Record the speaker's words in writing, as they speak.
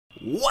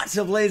What's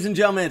up, ladies and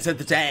gentlemen? It's at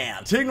the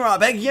town. Turok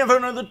back again for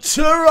another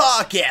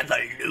Turok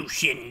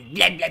Evolution.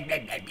 Blah, blah, blah,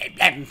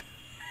 blah,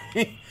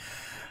 blah.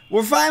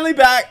 We're finally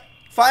back.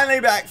 Finally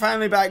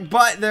back.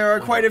 But there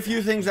are quite a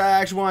few things I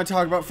actually want to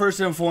talk about.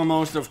 First and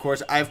foremost, of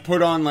course, I've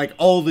put on like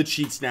all the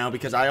cheats now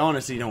because I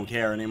honestly don't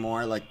care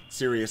anymore. Like,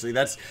 seriously,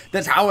 that's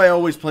how I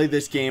always played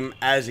this game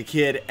as a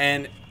kid,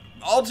 and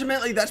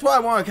ultimately that's what I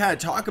want to kind of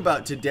talk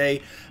about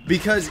today,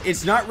 because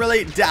it's not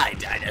really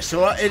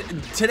dinosaur.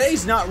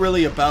 Today's not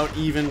really about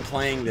even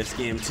playing this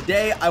game.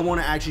 Today I want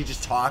to actually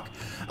just talk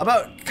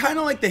about kind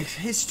of like the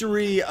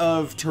history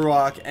of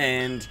Turok,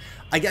 and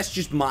I guess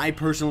just my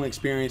personal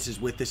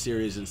experiences with the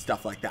series and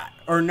stuff like that.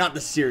 Or not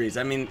the series,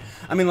 I mean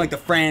like the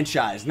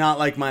franchise, not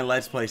like my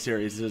Let's Play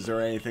series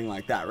or anything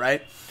like that,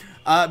 right?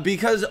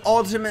 Because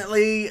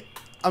ultimately,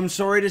 I'm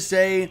sorry to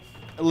say,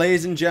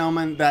 ladies and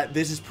gentlemen, that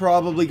this is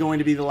probably going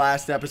to be the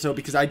last episode,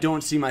 because I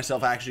don't see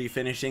myself actually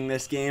finishing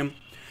this game.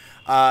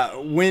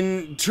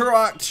 When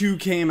Turok 2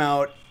 came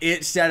out,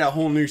 it set a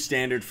whole new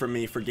standard for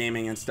me for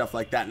gaming and stuff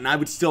like that, and I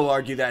would still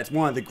argue that it's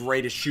one of the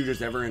greatest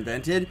shooters ever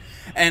invented.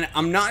 And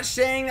I'm not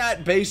saying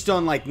that based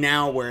on like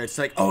now, where it's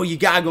like, oh, you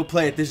gotta go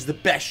play it, this is the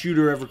best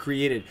shooter ever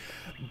created,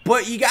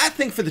 but you gotta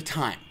think for the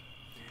time.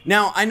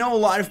 Now, I know a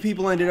lot of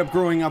people ended up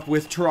growing up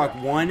with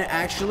Turok 1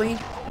 actually,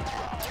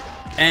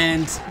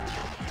 and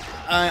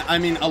I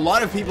mean, a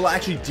lot of people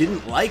actually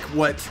didn't like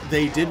what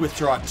they did with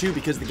Turok 2,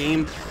 because the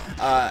game,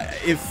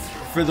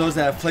 for those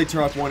that have played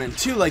Turok 1 and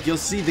 2, like, you'll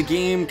see the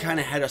game kind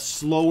of had a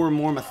slower,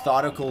 more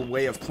methodical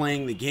way of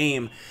playing the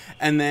game,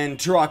 and then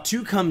Turok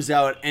 2 comes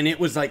out, and it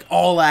was like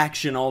all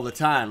action all the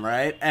time,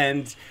 right?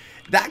 And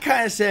that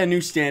kind of set a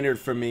new standard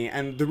for me,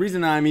 and the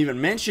reason I'm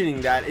even mentioning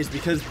that is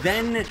because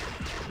then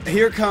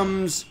here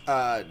comes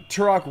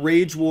Turok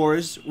Rage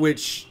Wars,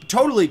 which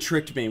totally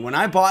tricked me. When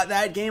I bought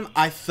that game,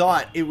 I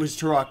thought it was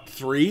Turok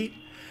 3,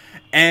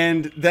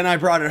 and then I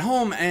brought it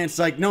home, and it's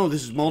like, no,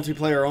 this is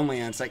multiplayer only,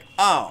 and it's like,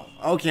 oh,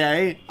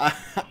 okay,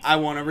 I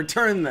want to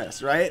return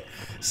this, right?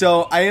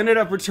 So I ended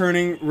up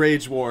returning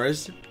Rage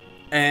Wars.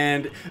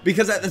 And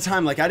because at the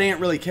time, like, I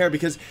didn't really care,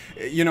 because,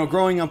 you know,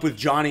 growing up with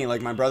Johnny,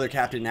 like my brother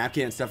Captain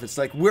Napkin and stuff, it's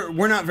like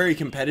we're not very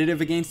competitive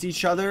against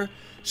each other.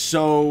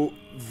 So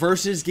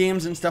versus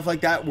games and stuff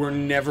like that were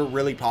never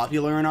really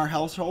popular in our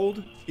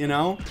household, you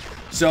know?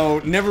 So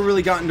never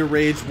really got into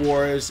Rage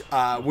Wars.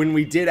 When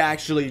we did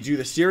actually do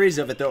the series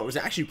of it, though, it was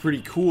actually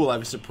pretty cool. I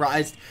was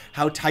surprised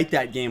how tight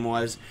that game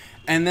was.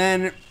 And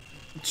then,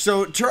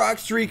 so Turok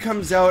 3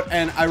 comes out,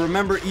 and I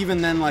remember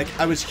even then, like,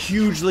 I was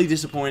hugely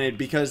disappointed,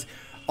 because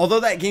although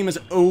that game is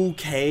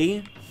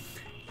okay,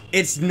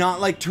 it's not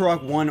like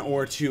Turok 1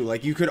 or 2.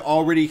 Like, you could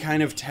already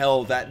kind of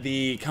tell that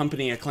the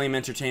company, Acclaim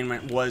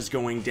Entertainment, was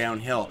going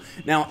downhill.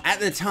 Now, at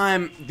the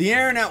time, the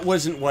internet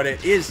wasn't what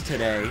it is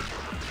today,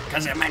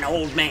 because I'm an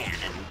old man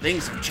and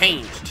things have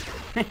changed.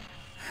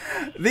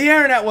 The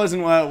internet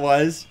wasn't what it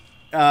was.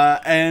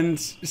 And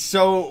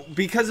so,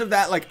 because of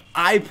that, like,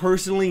 I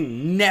personally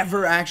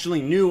never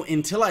actually knew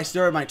until I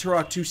started my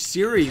Turok 2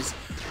 series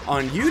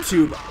on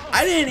YouTube.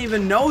 I didn't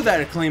even know that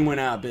Acclaim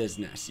went out of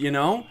business, you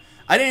know?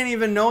 I didn't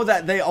even know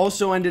that they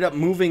also ended up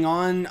moving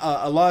on.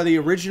 A lot of the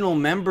original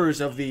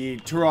members of the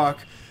Turok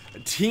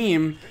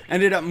team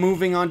ended up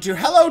moving on to,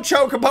 hello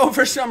Chocobo,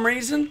 for some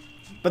reason.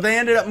 But they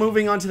ended up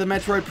moving on to the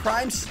Metroid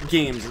Prime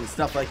games and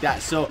stuff like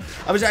that. So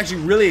I was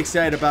actually really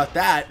excited about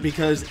that,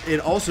 because it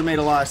also made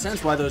a lot of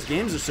sense why those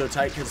games are so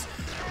tight, because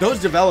those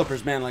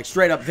developers, man, like,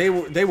 straight up, they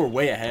were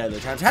way ahead of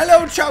their times.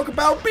 Hello,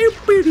 Chocobo.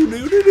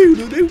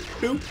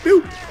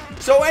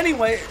 So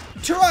anyway,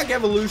 Turok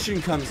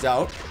Evolution comes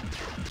out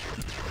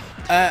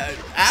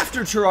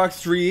after Turok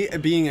 3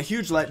 being a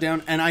huge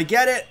letdown, and I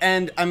get it.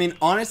 And I mean,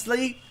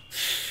 honestly,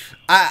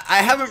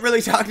 I haven't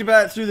really talked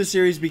about it through the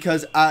series,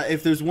 because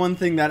if there's one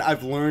thing that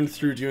I've learned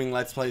through doing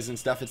Let's Plays and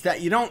stuff, it's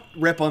that you don't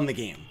rip on the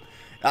game.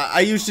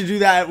 I used to do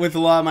that with a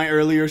lot of my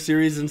earlier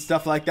series and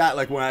stuff like that,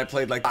 like when I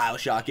played like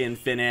BioShock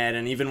Infinite,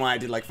 and even when I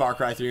did like Far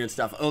Cry 3 and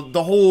stuff.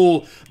 The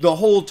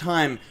whole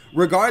time,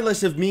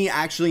 regardless of me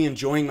actually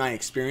enjoying my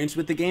experience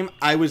with the game,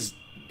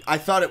 I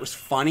thought it was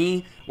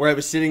funny, where I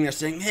was sitting there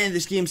saying, man,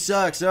 this game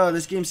sucks, oh,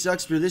 this game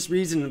sucks for this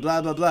reason, and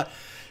blah blah blah.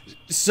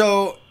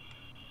 So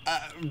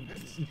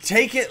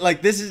take it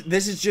like this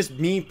is just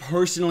me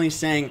personally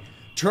saying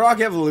Turok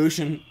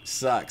Evolution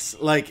sucks.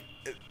 Like,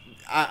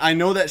 I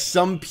know that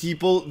some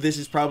people, this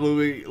is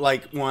probably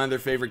like one of their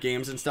favorite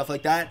games and stuff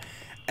like that,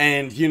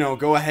 and, you know,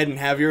 go ahead and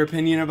have your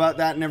opinion about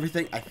that and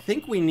everything. I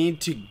think we need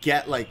to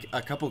get like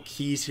a couple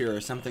keys here or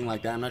something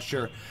like that, I'm not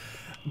sure.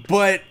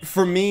 But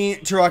for me,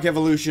 Turok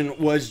Evolution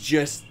was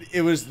just,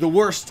 it was the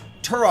worst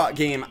Turok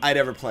game I'd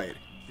ever played.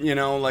 You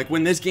know, like,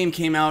 when this game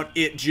came out,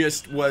 it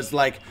just was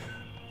like,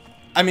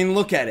 I mean,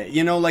 look at it,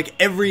 you know, like,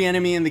 every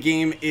enemy in the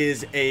game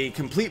is a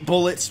complete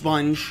bullet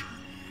sponge,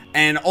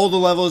 and all the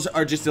levels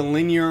are just a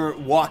linear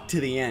walk to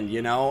the end,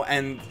 you know?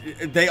 And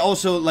they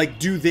also, like,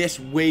 do this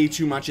way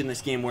too much in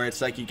this game, where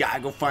it's like, you gotta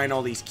go find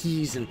all these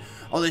keys and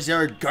all this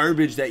other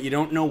garbage that you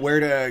don't know where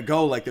to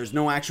go. Like, there's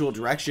no actual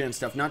direction and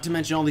stuff, not to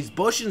mention all these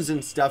bushes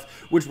and stuff,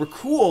 which were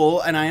cool,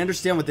 and I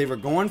understand what they were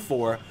going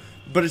for.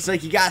 But it's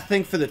like, you gotta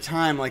think for the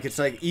time, like, it's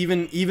like,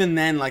 even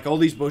then, like, all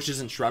these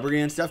bushes and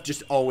shrubbery and stuff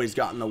just always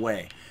got in the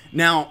way.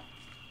 Now,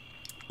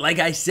 like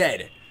I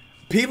said,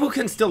 people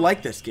can still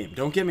like this game,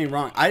 don't get me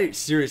wrong. I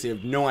seriously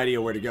have no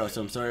idea where to go,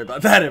 so I'm sorry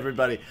about that,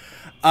 everybody.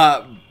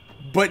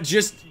 But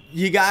just,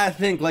 you gotta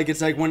think, like,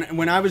 it's like,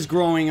 when I was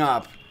growing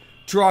up,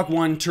 Turok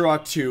 1,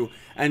 Turok 2,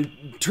 and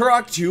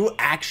Turok 2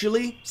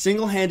 actually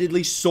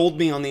single-handedly sold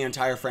me on the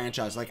entire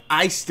franchise. Like,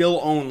 I still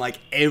own, like,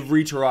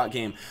 every Turok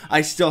game.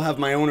 I still have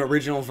my own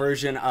original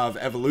version of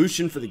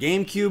Evolution for the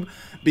GameCube,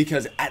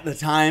 because at the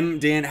time,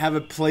 they didn't have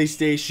a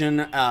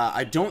PlayStation.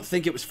 I don't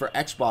think it was for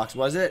Xbox,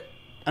 was it?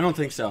 I don't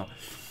think so.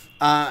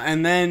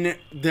 And then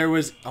there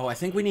was, oh, I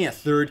think we need a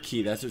third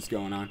key. That's what's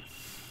going on.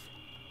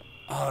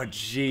 Oh,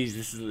 jeez,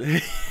 this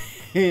is...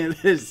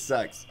 this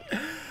sucks.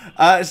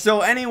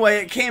 So anyway,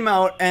 it came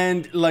out,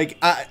 and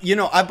like, you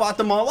know, I bought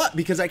them all up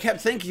because I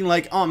kept thinking,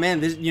 like, oh man,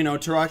 this, you know,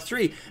 Turok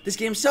 3, this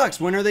game sucks.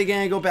 When are they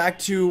gonna go back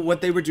to what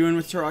they were doing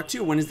with Turok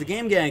 2? When is the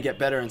game gonna get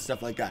better and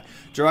stuff like that?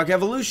 Turok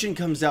Evolution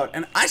comes out,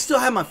 and I still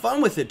have my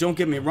fun with it, don't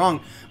get me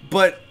wrong,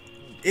 but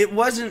it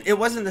wasn't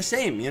the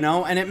same, you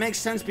know. And it makes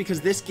sense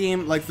because this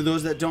game, like, for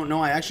those that don't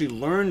know, I actually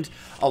learned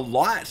a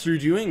lot through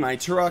doing my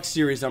Turok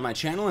series on my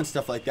channel and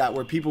stuff like that,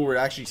 where people were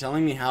actually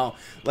telling me how,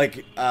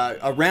 like,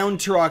 around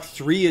Turok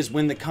 3 is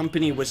when the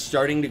company was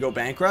starting to go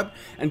bankrupt,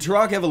 and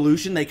Turok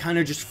Evolution they kind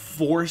of just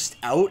forced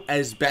out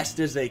as best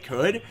as they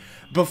could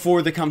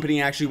before the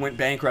company actually went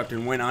bankrupt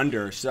and went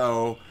under.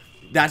 So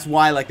that's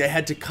why, like, they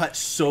had to cut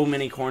so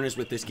many corners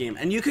with this game.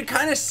 And you could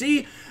kind of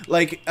see,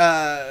 like,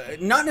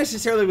 not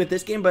necessarily with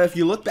this game, but if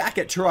you look back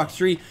at Turok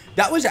 3,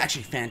 that was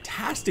actually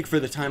fantastic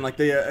for the time. Like,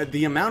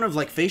 the amount of,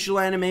 like, facial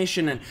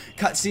animation and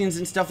cutscenes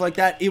and stuff like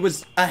that, it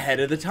was ahead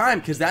of the time,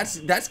 because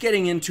that's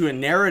getting into a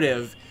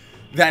narrative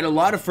that a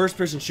lot of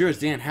first-person shooters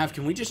didn't have.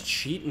 Can we just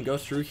cheat and go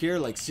through here?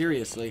 Like,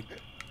 seriously.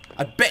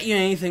 I bet you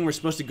anything we're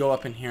supposed to go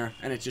up in here,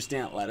 and it just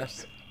didn't let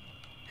us.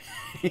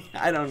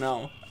 I don't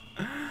know.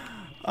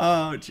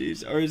 Oh,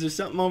 jeez. Or is there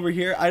something over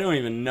here? I don't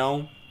even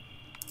know.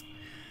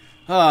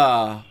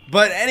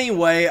 But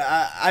anyway,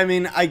 I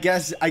mean, I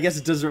guess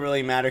it doesn't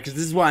really matter, because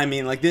this is what I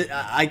mean. Like,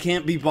 I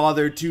can't be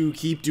bothered to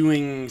keep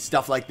doing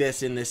stuff like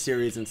this in this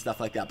series and stuff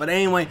like that. But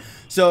anyway,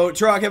 so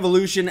Turok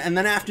Evolution, and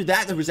then after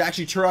that, there was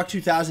actually Turok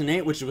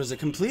 2008, which was a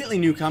completely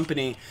new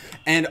company.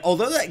 And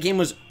although that game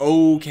was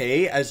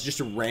okay as just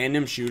a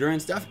random shooter and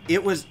stuff,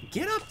 it was,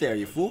 get up there,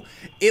 you fool.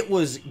 It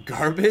was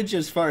garbage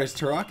as far as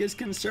Turok is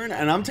concerned.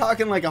 And I'm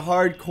talking like a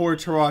hardcore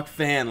Turok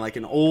fan, like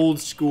an old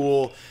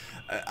school,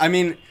 I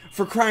mean,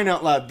 for crying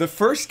out loud, the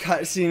first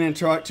cutscene in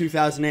Turok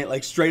 2008,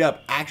 like, straight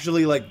up,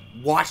 actually, like,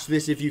 watch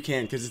this if you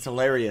can, because it's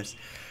hilarious.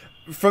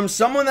 From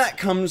someone that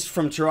comes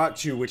from Turok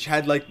 2, which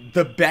had, like,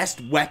 the best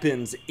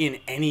weapons in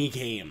any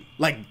game.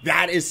 Like,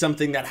 that is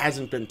something that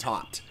hasn't been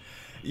topped.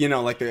 You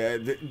know, like,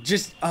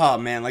 just, oh,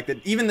 man, like,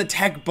 even the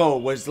tech bow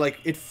was,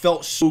 like, it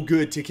felt so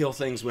good to kill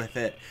things with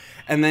it.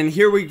 And then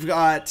here we've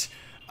got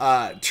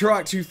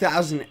Turok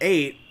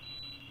 2008.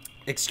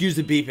 Excuse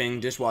the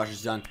beeping,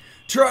 dishwasher's done.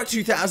 Turok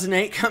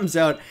 2008 comes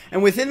out,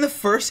 and within the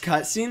first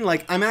cutscene,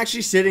 like, I'm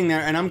actually sitting there,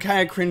 and I'm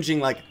kind of cringing,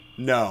 like,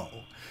 no.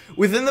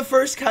 Within the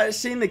first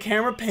cutscene, the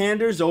camera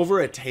panders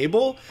over a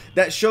table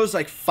that shows,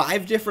 like,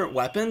 5 different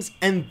weapons,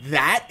 and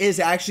that is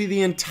actually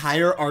the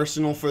entire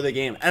arsenal for the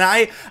game. And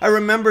I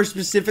remember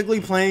specifically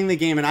playing the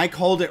game, and I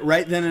called it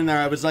right then and there.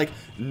 I was like,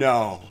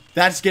 no,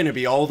 that's gonna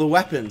be all the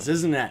weapons,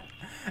 isn't it?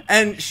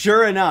 And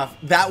sure enough,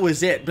 that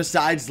was it,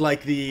 besides,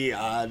 like, the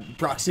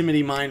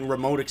proximity mine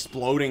remote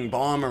exploding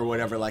bomb or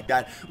whatever like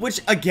that, which,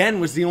 again,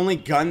 was the only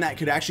gun that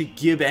could actually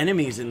give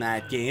enemies in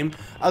that game.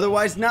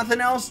 Otherwise,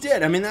 nothing else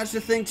did. I mean, that's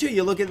the thing, too.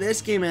 You look at this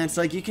game, and it's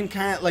like, you can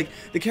kind of, like,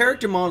 the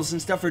character models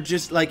and stuff are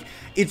just, like,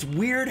 it's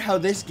weird how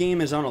this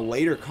game is on a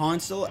later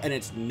console, and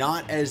it's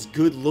not as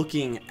good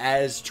looking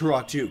as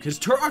Turok 2, because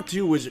Turok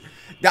 2 was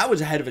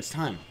ahead of its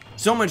time.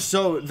 So much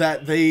so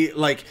that they,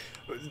 like,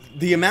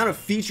 the amount of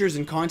features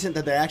and content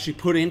that they actually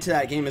put into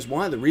that game is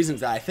one of the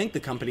reasons that I think the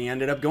company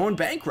ended up going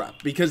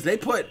bankrupt, because they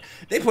put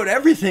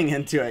everything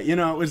into it. You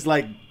know, it was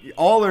like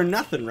all or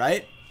nothing,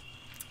 right?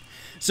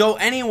 So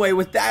anyway,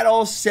 with that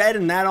all said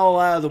and that all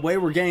out of the way,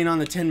 we're getting on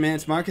the 10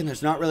 minutes mark, and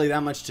there's not really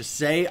that much to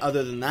say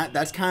other than that.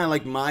 That's kind of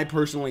like my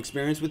personal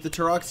experience with the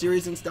Turok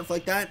series and stuff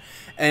like that.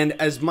 And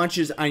as much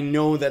as I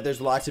know that there's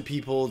lots of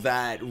people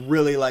that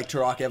really like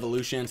Turok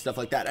Evolution and stuff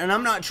like that, and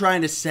I'm not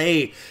trying to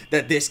say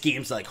that this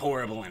game's like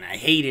horrible and I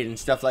hate it and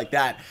stuff like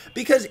that,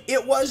 because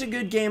it was a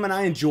good game and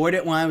I enjoyed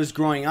it when I was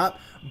growing up.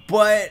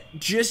 But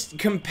just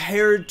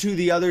compared to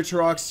the other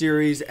Turok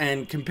series,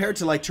 and compared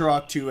to, like,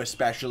 Turok 2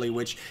 especially,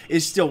 which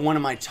is still one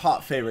of my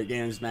top favorite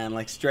games, man,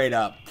 like, straight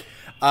up.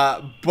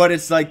 But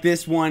it's like,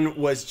 this one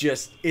was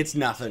just, it's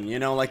nothing, you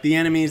know, like, the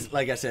enemies,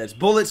 like I said, it's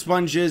bullet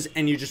sponges,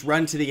 and you just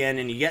run to the end,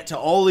 and you get to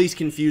all these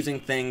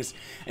confusing things,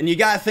 and you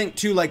gotta think,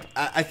 too, like,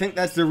 I think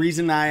that's the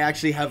reason that I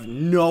actually have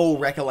no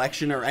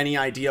recollection or any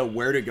idea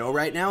where to go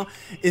right now,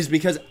 is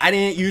because I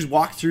didn't use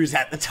walkthroughs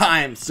at the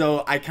time,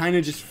 so I kind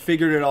of just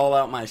figured it all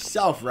out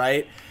myself,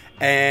 right?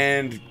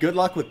 And good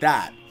luck with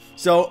that.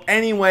 So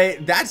anyway,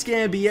 that's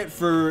going to be it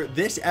for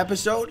this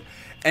episode.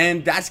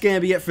 And that's going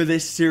to be it for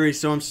this series.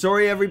 So I'm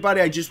sorry, everybody.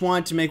 I just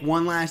wanted to make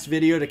one last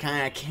video to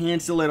kind of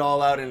cancel it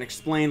all out and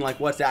explain, like,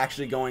 what's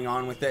actually going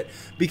on with it.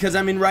 Because,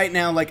 I mean, right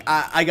now, like,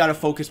 I got to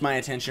focus my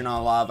attention on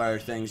a lot of other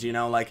things, you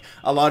know? Like,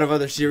 a lot of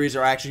other series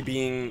are actually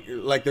being,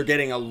 like, they're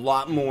getting a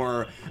lot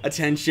more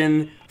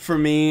attention for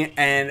me.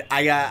 And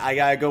I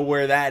gotta go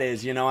where that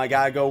is, you know? I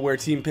gotta go where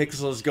Team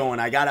Pixel is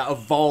going. I gotta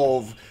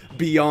evolve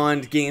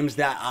beyond games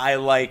that I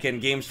like and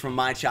games from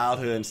my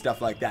childhood and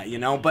stuff like that, you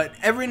know? But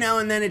every now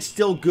and then it's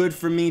still good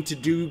for me to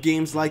do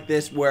games like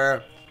this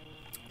where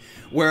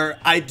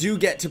I do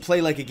get to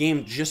play like a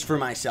game just for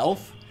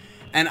myself.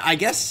 And I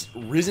guess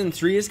Risen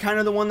 3 is kind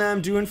of the one that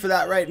I'm doing for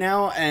that right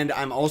now. And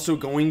I'm also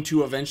going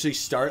to eventually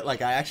start,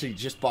 like, I actually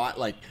just bought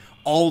like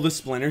all the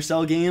Splinter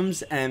Cell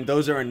games, and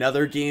those are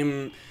another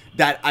game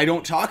that I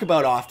don't talk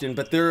about often,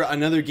 but they're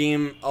another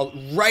game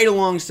right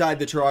alongside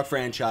the Turok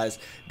franchise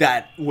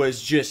that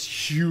was just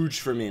huge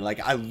for me. Like,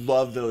 I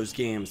love those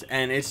games,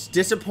 and it's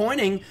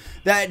disappointing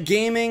that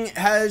gaming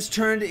has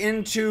turned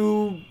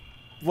into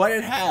what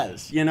it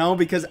has, you know,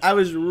 because I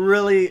was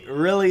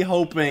really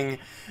hoping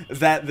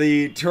that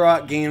the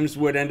Turok games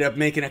would end up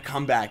making a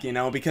comeback, you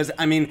know, because,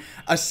 I mean,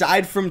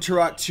 aside from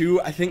Turok 2,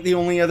 I think the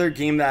only other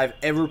game that I've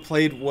ever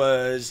played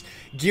was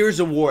Gears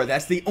of War.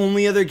 That's the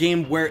only other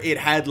game where it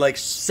had, like,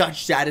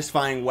 such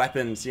satisfying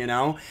weapons, you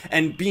know,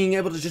 and being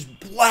able to just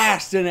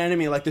blast an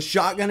enemy, like, the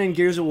shotgun in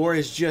Gears of War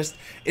is just,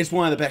 it's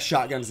one of the best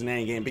shotguns in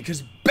any game,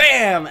 because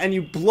BAM! And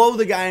you blow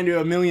the guy into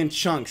a million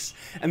chunks.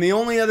 And the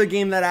only other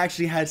game that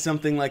actually had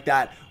something like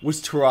that was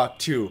Turok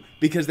 2,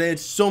 because they had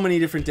so many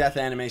different death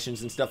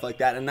animations and stuff like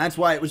that, and that's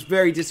why it was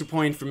very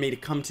disappointing for me to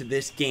come to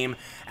this game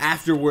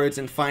afterwards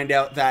and find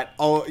out that,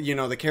 oh, you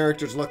know, the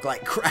characters look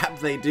like crap,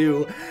 they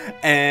do,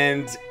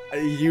 and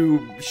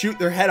you shoot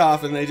their head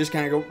off and they just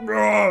kind of go,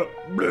 "Bruh,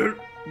 bruh,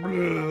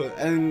 bruh,"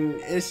 and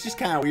it's just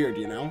kind of weird,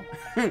 you know?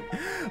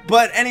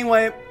 But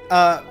anyway,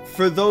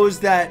 for those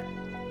that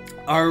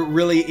are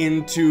really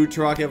into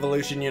Turok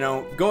Evolution, you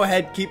know, go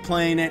ahead, keep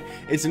playing it.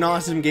 It's an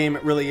awesome game,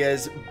 it really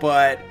is,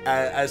 but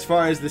as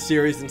far as the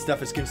series and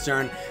stuff is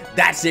concerned,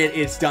 that's it,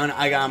 it's done.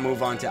 I gotta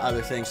move on to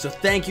other things. So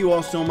thank you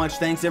all so much.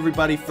 Thanks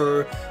everybody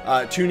for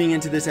tuning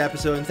into this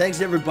episode, and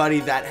thanks everybody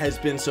that has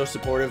been so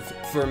supportive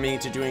for me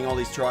to doing all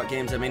these Turok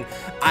games. I mean,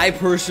 I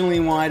personally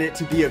wanted it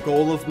to be a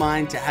goal of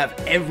mine to have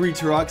every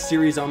Turok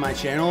series on my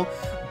channel,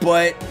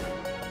 but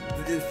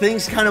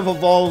things kind of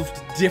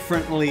evolved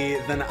differently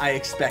than I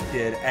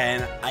expected,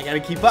 and I gotta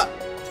keep up.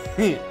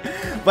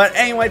 But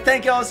anyway,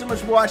 thank you all so much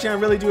for watching. I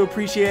really do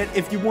appreciate it.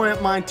 If you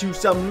wouldn't mind to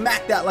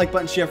smack that like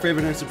button, share,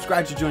 favorite, and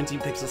subscribe to join Team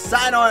Pixel.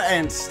 Sign on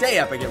and stay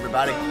epic,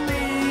 everybody.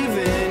 Believe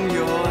in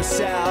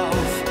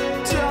yourself.